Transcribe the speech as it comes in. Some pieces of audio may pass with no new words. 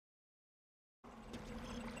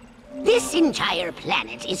This entire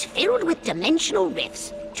planet is filled with dimensional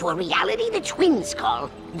rifts to a reality the twins call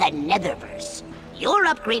the Netherverse. Your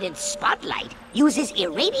upgraded spotlight uses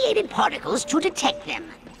irradiated particles to detect them.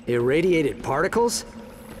 Irradiated particles?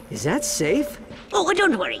 Is that safe? Oh,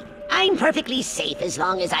 don't worry. I'm perfectly safe as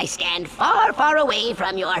long as I stand far, far away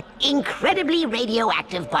from your incredibly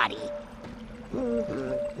radioactive body.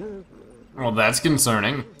 Well, that's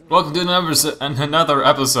concerning. Welcome to another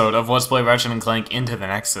episode of Let's Play Ratchet and Clank Into the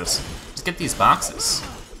Nexus. Let's get these boxes.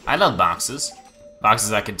 I love boxes. Boxes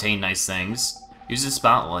that contain nice things. Use the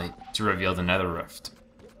spotlight to reveal the nether rift.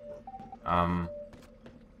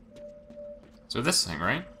 So this thing,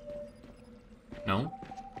 right? No?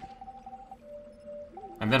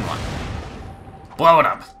 And then what? Blow it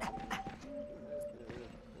up!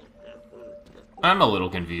 I'm a little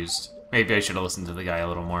confused. Maybe I should have listened to the guy a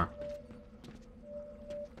little more.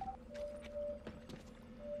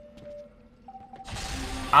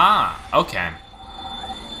 Ah, okay.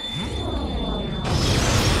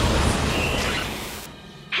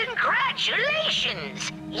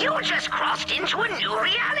 Congratulations! You just crossed into a new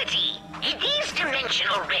reality. These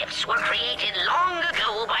dimensional rifts were created long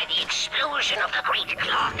ago by the explosion of the Great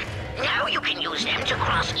Clock. Now you can use them to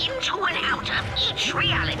cross into and out of each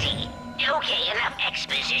reality. Okay, enough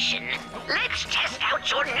exposition. Let's test out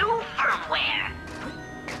your new firmware.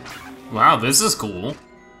 Wow, this is cool.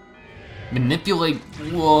 Manipulate.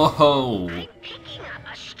 Whoa. I'm picking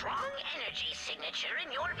up a strong energy signature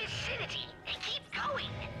in your vicinity. Keep going.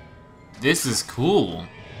 This is cool.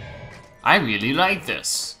 I really like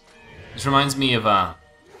this. This reminds me of,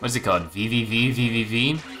 what's it called?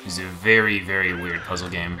 VVV? It's a very, very weird puzzle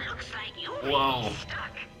game. Looks like you're Whoa. really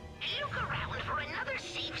stuck. Look around for another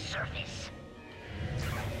safe surface.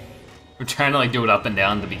 We're trying to, like, do it up and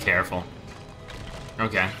down to be careful.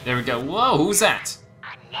 Okay, there we go. Whoa, who's that?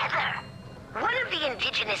 A nether. One of the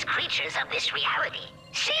indigenous creatures of this reality.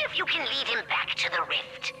 See if you can lead him back to the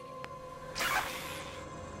rift.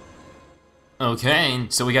 Okay,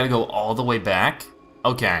 so we gotta go all the way back?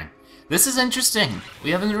 Okay. This is interesting.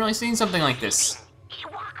 We haven't really seen something like this. You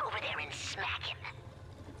walk over there and smack him.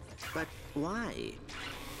 But why?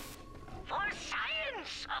 For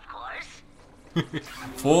science, of course.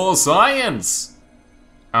 Full science!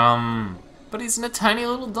 But he's in a tiny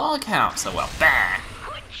little doghouse. Oh well, bah!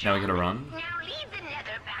 Now we gotta run. Now lead the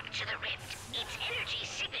nether back to the rift. Its energy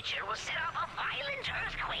signature will set off a violent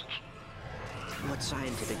earthquake. What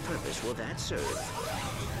scientific purpose will that serve?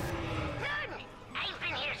 None. I've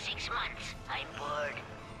been here 6 months. I'm bored.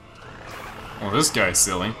 Well, this guy's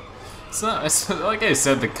silly. So, like I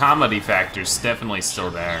said, the comedy factor's definitely still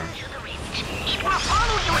there. To the rift. It will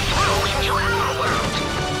follow you through into our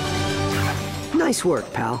world. Nice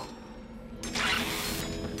work, pal.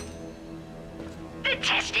 The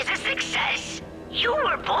test is a success. You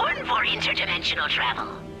were born for interdimensional travel.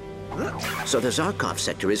 So the Zarkov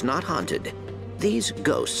sector is not haunted. These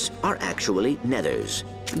ghosts are actually nethers.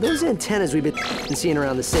 Those antennas we've been seeing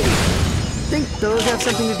around the city. Think those have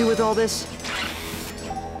something to do with all this?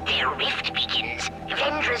 They're rift beacons.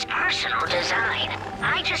 Vendra's personal design.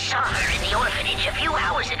 I just saw her in the orphanage a few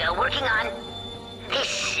hours ago working on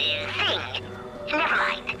this thing. Never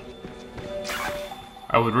mind.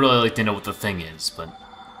 I would really like to know what the thing is, but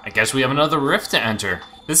I guess we have another rift to enter.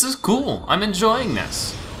 This is cool. I'm enjoying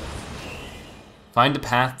this. Find a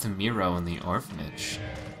path to Miro in the orphanage.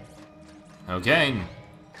 Okay.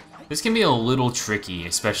 This can be a little tricky,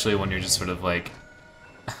 especially when you're just sort of like,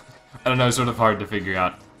 I don't know, sort of hard to figure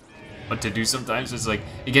out what to do sometimes. It's like,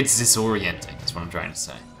 it gets disorienting, that's what I'm trying to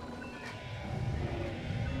say.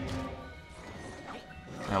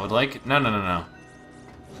 I would like, no.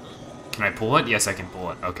 Can I pull it? Yes, I can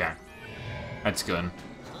pull it. Okay. That's good.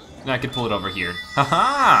 Now I can pull it over here.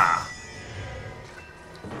 Haha!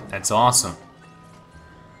 That's awesome.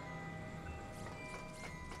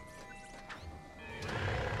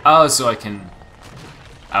 Oh, so I can...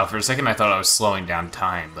 Oh, for a second I thought I was slowing down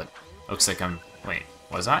time, but looks like I'm... Wait,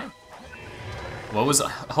 was I? What was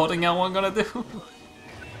holding L1 gonna do?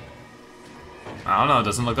 I don't know, it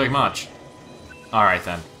doesn't look like much. Alright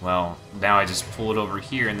then, well, now I just pull it over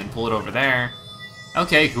here and then pull it over there.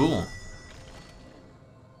 Okay, cool.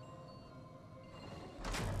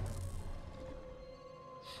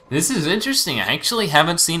 This is interesting. I actually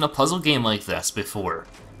haven't seen a puzzle game like this before.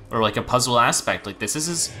 Or like a puzzle aspect like this. This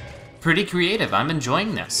is pretty creative. I'm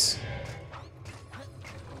enjoying this.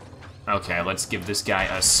 Okay, let's give this guy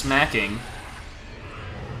a smacking.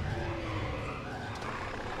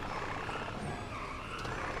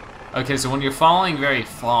 Okay, so when you're falling very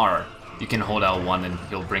far, you can hold L1 and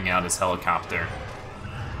he'll bring out his helicopter.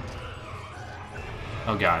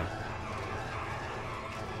 Oh god.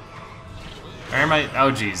 Where am I?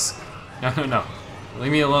 Oh, jeez. No, no, no.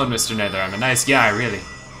 Leave me alone, Mr. Nether. I'm a nice guy, really.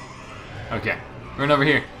 Okay. Run over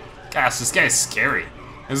here. Gosh, this guy's scary.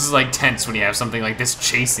 This is like tense when you have something like this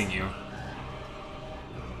chasing you.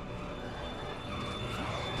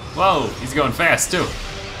 Whoa, he's going fast, too.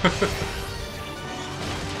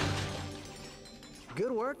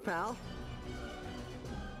 Good work, pal.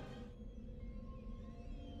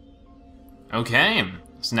 Okay,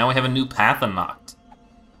 so now we have a new path unlocked.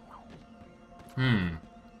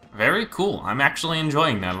 Very cool. I'm actually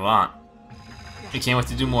enjoying that a lot. I can't wait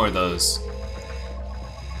to do more of those.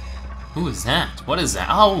 Who is that? What is that?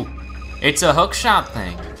 Oh, it's a hookshot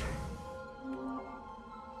thing.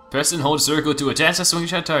 Press and hold circle to attach a swing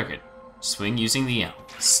shot target. Swing using the L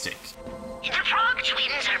stick. The Prog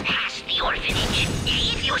twins are past the orphanage.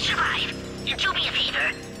 If you survive, do me a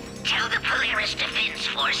favor. Tell the Polaris Defense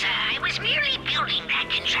Force I was merely building that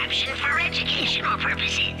contraption for educational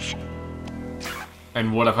purposes.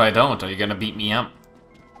 And what if I don't? Are you gonna beat me up?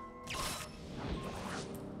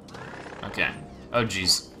 Okay. Oh,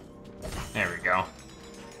 jeez. There we go.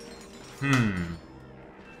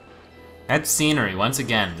 That scenery, once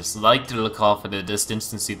again. Just like to look off at a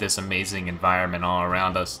distance and see this amazing environment all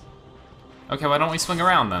around us. Okay, why don't we swing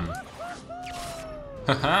around then?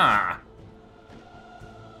 Haha!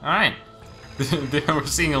 Alright. We're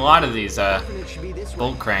seeing a lot of these,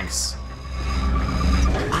 bolt cranks.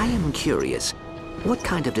 I am curious. What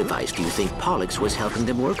kind of device do you think Pollux was helping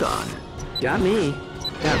them work on? Got me.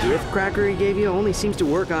 That rift cracker he gave you only seems to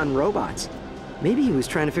work on robots. Maybe he was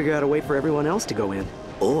trying to figure out a way for everyone else to go in.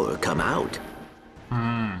 Or come out?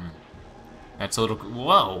 That's a little...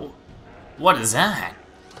 Whoa! What is that?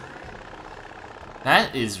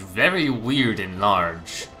 That is very weird and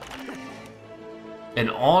large. An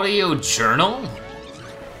audio journal?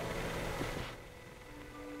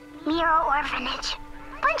 Miro Orphanage.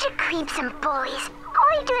 Bunch of creeps and bullies. All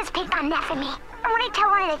they do is pick on Neff and me. And when I tell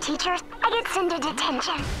one of the teachers, I get sent to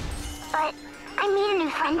detention. But I made a new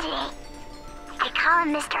friend today. I call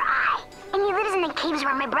him Mr. I, and he lives in the caves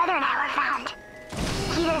where my brother and I were found.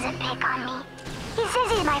 He doesn't pick on me. He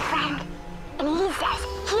says he's my friend, and he says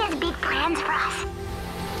he has big plans for us.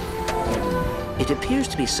 It appears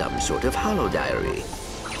to be some sort of holo diary.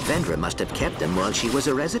 Vendra must have kept them while she was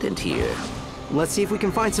a resident here. Let's see if we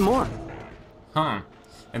can find some more. Huh.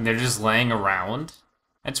 And they're just laying around?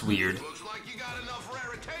 That's weird. Looks like you got enough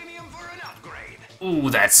raritanium for an upgrade. Ooh,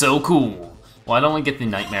 that's so cool. Why don't we get the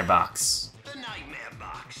nightmare box? The nightmare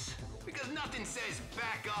box. Because nothing says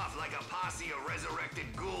back off like a posse of resurrected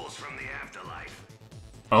ghouls from the afterlife.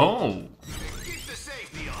 Oh. Keep the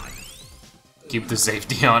safety on. Keep the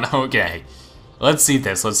safety on, okay. Let's see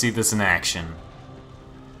this. Let's see this in action.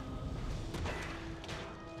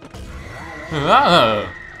 Oh.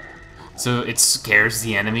 So it scares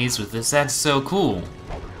the enemies with this? That's so cool.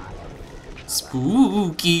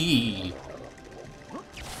 Spooky.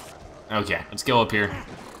 Okay, let's go up here.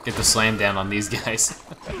 Get the slam down on these guys.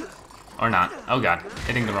 Or not. Oh god,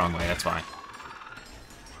 hitting the wrong way, that's fine.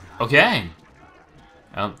 Okay.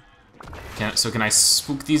 Can I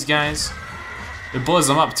spook these guys? It blows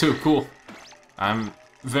them up too, cool. I'm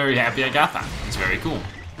very happy I got that. It's very cool.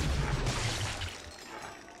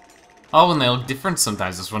 Oh, and they look different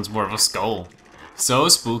sometimes. This one's more of a skull. So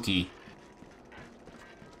spooky.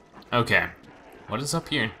 Okay. What is up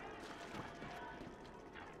here?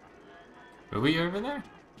 Were we over there?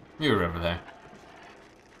 We were over there.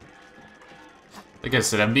 Like I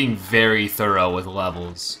said, I'm being very thorough with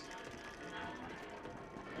levels.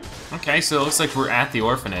 Okay, so it looks like we're at the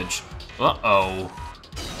orphanage. Uh-oh.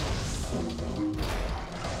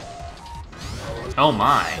 Oh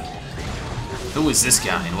my. Who is this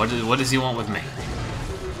guy and what does he want with me?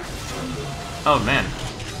 Oh man.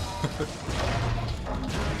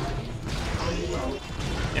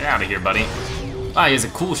 Get out of here, buddy. Wow, he has a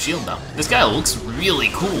cool shield though. This guy looks really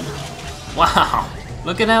cool. Wow.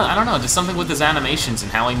 Look at how, I don't know, just something with his animations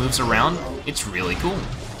and how he moves around. It's really cool.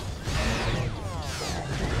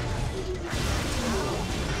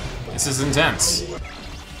 This is intense.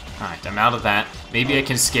 Alright, I'm out of that. Maybe I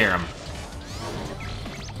can scare him.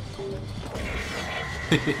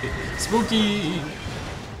 Spooky!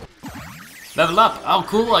 Level up! Oh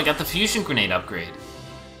cool, I got the fusion grenade upgrade.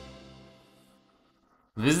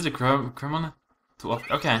 Visit a criminal?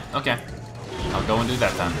 Okay, okay. I'll go and do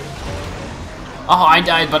that then. Oh, I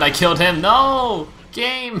died, but I killed him! No!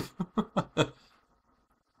 Game!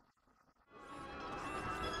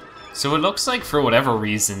 So it looks like for whatever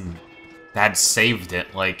reason, that saved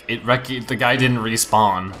it. Like, the guy didn't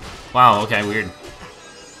respawn. Wow, okay, weird.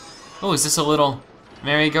 Oh, is this a little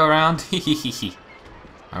merry-go-round?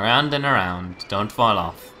 Around and around. Don't fall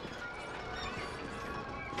off.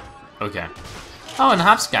 Okay. Oh, and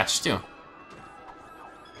hopscotch too.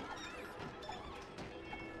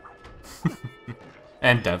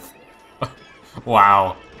 And death.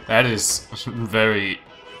 Wow, that is very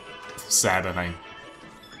saddening.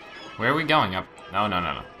 Where are we going? Up? No, no,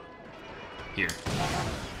 no, no. Here.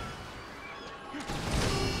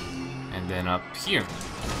 And then up here.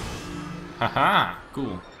 Haha,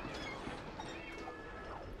 cool.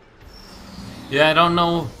 Yeah, I don't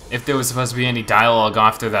know if there was supposed to be any dialogue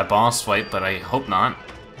after that boss fight, but I hope not.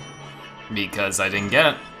 Because I didn't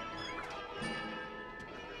get it.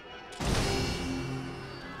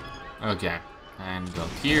 Okay, and go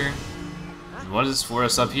here. And what is for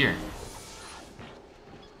us up here?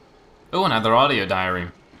 Oh, another audio diary.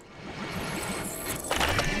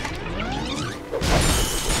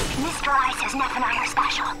 Mr. I says Neff and I are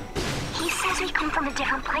special. He says we come from a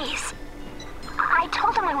different place. I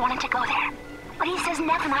told him I wanted to go there, but he says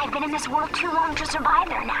Neff and I have been in this world too long to survive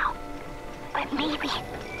there now. But maybe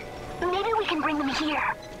we can bring them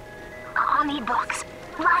here. I'll need books,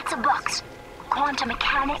 lots of books. Quantum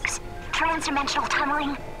mechanics, transdimensional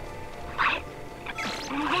tunneling. But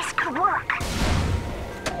this could work.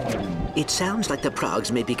 It sounds like the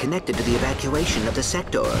Progs may be connected to the evacuation of the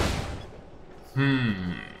sector.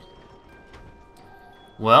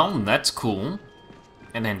 Well, that's cool.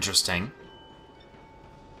 And interesting.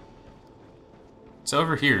 It's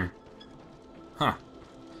over here. Huh.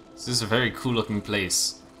 This is a very cool looking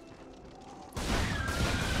place.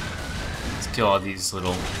 Let's kill all these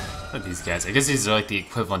little... What are these guys? I guess these are like the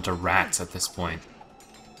equivalent of rats at this point.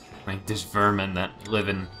 Like there's vermin that live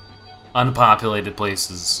in unpopulated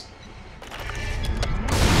places.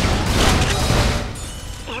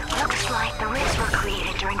 It looks like the rifts were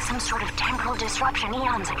created during some sort of temporal disruption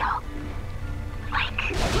eons ago.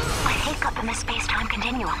 Like a hiccup in the space-time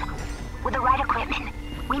continuum. With the right equipment,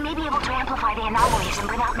 we may be able to amplify the anomalies and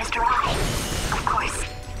bring out Mr. I. Of course,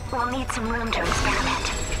 we'll need some room to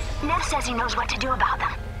experiment. Neff says he knows what to do about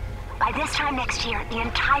them. By this time next year, the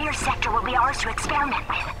entire sector will be ours to experiment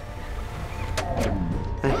with.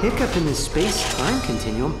 A hiccup in the space-time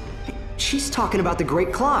continuum? She's talking about the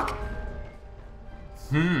Great Clock.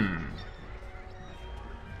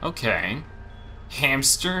 Okay.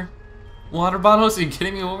 Hamster? Water bottles? Are you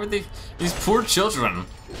kidding me? What were they? These poor children.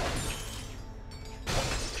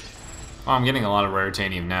 Oh, I'm getting a lot of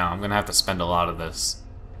raritanium now. I'm gonna have to spend a lot of this.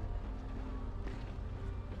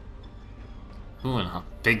 Ooh, and a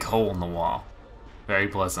big hole in the wall. Very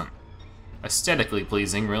pleasant. Aesthetically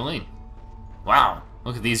pleasing, really. Wow,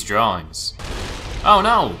 look at these drawings. Oh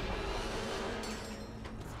no!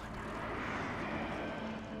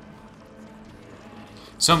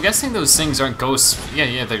 So I'm guessing those things aren't ghosts.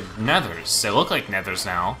 Yeah, they're nethers. They look like nethers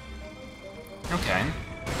now. Okay.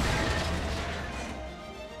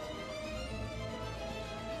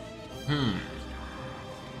 And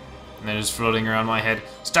they're just floating around my head.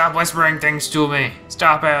 Stop whispering things to me!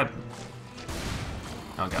 Stop it!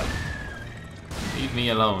 Oh god. Leave me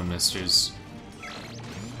alone, misters.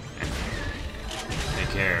 Take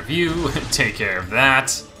care of you, take care of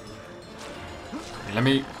that. Let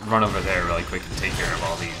me run over there really quick and take care of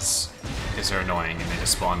all these. Because they're annoying and they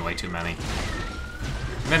just spawn way too many.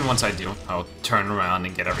 And then once I do, I'll turn around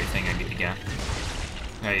and get everything I need to get.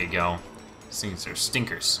 There you go. These things are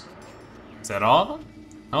stinkers. Is that all of them?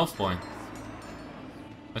 Hopefully.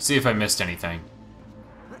 Let's see if I missed anything.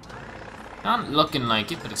 Not looking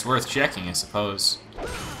like it, but it's worth checking, I suppose.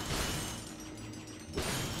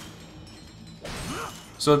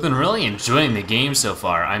 So I've been really enjoying the game so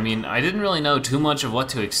far. I mean, I didn't really know too much of what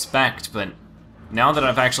to expect, but now that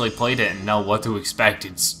I've actually played it and know what to expect,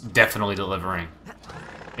 it's definitely delivering.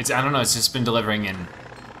 I don't know, it's just been delivering in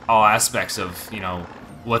all aspects of, you know,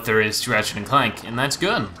 what there is to Ratchet and Clank, and that's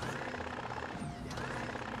good.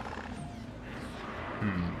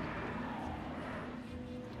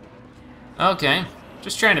 Okay,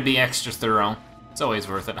 just trying to be extra thorough. It's always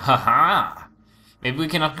worth it. Haha! Maybe we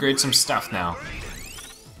can upgrade some stuff now.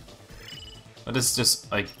 Let us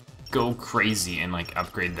just, like, go crazy and, like,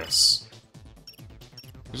 upgrade this.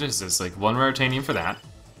 What is this? Like, 1 raritanium for that.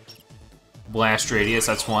 Blast radius,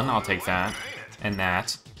 that's 1. I'll take that. And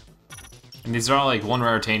that. And these are all, like, 1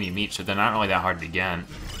 raritanium each, so they're not really that hard to get.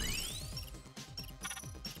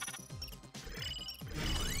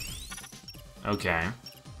 Okay.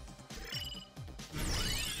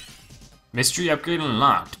 Mystery upgrade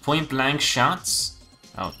unlocked. Point blank shots?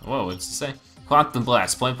 Oh, whoa, what's it say? Quantum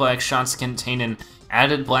blast. Point blank shots contain an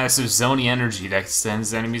added blast of zony energy that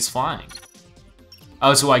sends enemies flying.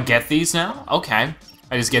 Oh, so I get these now? Okay.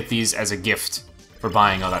 I just get these as a gift for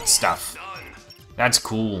buying all that stuff. That's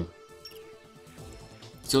cool.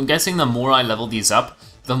 So I'm guessing the more I level these up,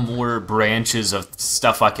 the more branches of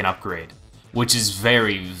stuff I can upgrade, which is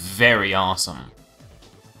very, very awesome.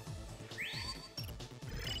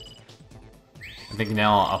 I think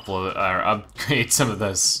now I'll upload or upgrade some of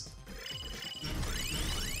this.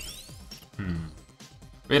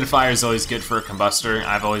 Rate of fire is always good for a combustor.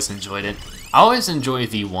 I've always enjoyed it. I always enjoy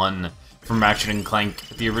the one from Ratchet and Clank,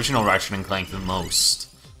 the original Ratchet and Clank, the most.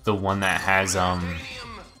 The one that has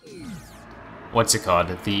what's it called?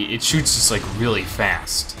 It shoots just like really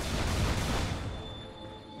fast.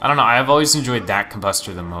 I don't know. I've always enjoyed that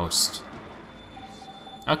combustor the most.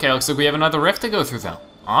 Okay, looks like we have another rift to go through though.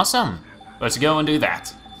 Awesome. Let's go and do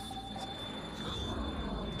that.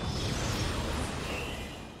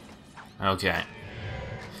 Okay.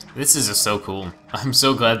 This is just so cool. I'm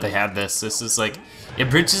so glad they had this. This is like, it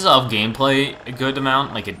bridges off gameplay a good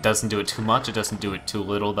amount. Like, it doesn't do it too much. It doesn't do it too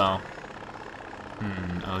little, though.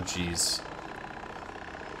 Oh, jeez.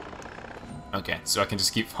 Okay, so I can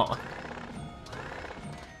just keep falling.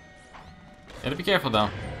 Gotta be careful, though.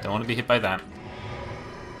 Don't want to be hit by that.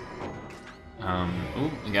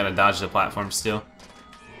 Ooh, we gotta dodge the platform still.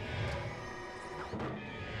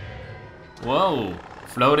 Whoa!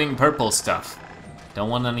 Floating purple stuff. Don't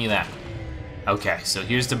want any of that. Okay, so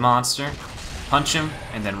here's the monster. Punch him,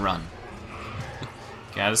 and then run.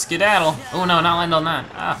 Gotta skedaddle. Oh no, not land on that.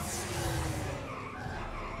 Ah.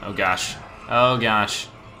 Oh gosh. Oh gosh.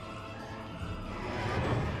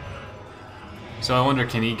 So I wonder,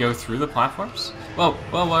 can he go through the platforms? Whoa,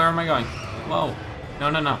 whoa, where am I going? Whoa. No,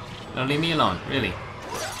 no, no. Don't leave me alone, really.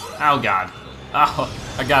 Oh god. Oh,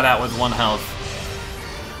 I got out with 1 health.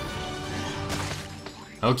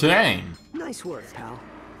 Okay. Nice work, pal.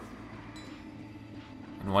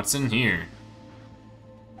 And what's in here?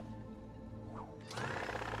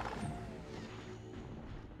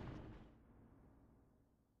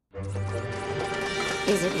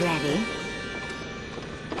 Is it ready?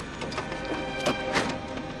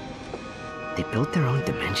 They built their own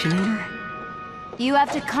Dimensionator? You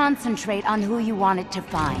have to concentrate on who you want it to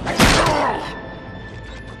find.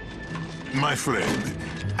 My friend,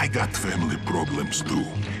 I got family problems too.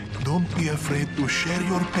 Don't be afraid to share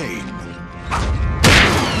your pain.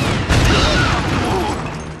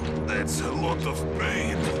 That's a lot of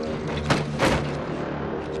pain.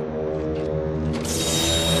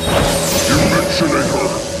 Dimensionator!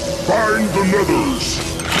 Find the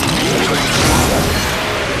nethers!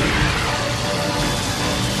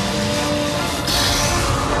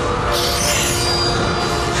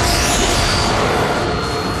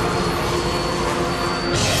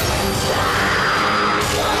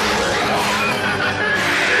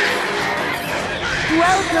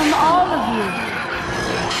 Welcome, all of you.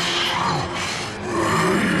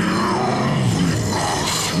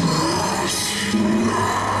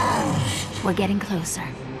 We're getting closer.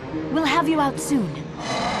 We'll have you out soon.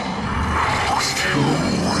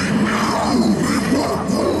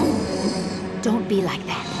 Don't be like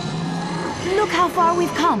that. Look how far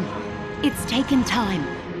we've come. It's taken time.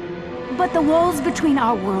 But the walls between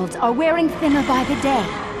our worlds are wearing thinner by the day.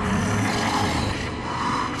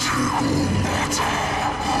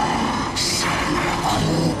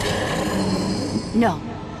 No.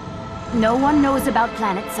 No one knows about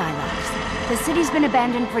Planet Silos. The city's been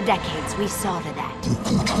abandoned for decades. We saw to that.